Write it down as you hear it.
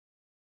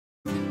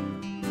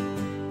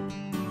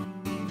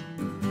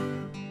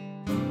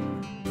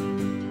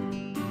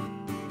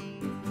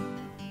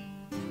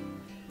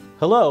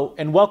Hello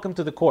and welcome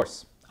to the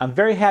course. I'm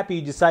very happy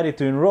you decided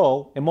to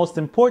enroll and most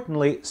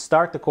importantly,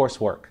 start the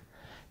coursework.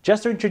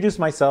 Just to introduce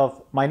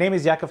myself, my name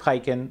is Yaakov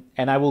Chaikin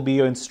and I will be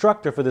your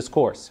instructor for this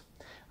course.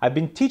 I've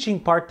been teaching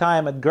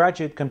part-time at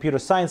Graduate Computer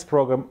Science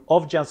program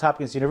of Johns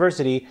Hopkins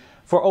University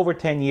for over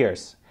 10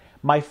 years.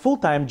 My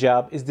full-time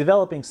job is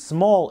developing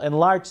small and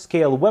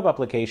large-scale web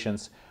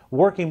applications,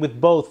 working with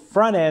both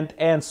front-end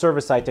and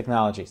server-side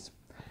technologies.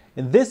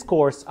 In this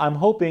course, I'm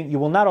hoping you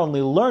will not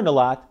only learn a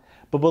lot,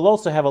 but we'll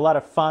also have a lot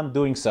of fun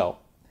doing so.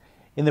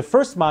 In the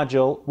first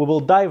module, we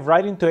will dive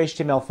right into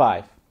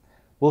HTML5.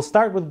 We'll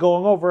start with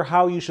going over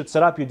how you should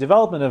set up your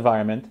development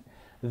environment.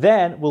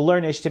 Then we'll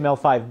learn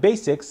HTML5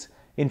 basics,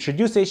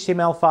 introduce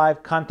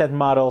HTML5 content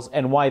models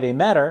and why they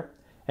matter,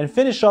 and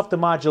finish off the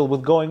module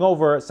with going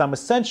over some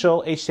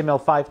essential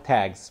HTML5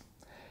 tags.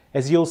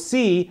 As you'll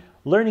see,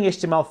 learning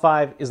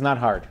HTML5 is not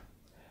hard.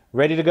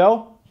 Ready to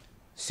go?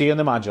 See you in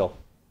the module.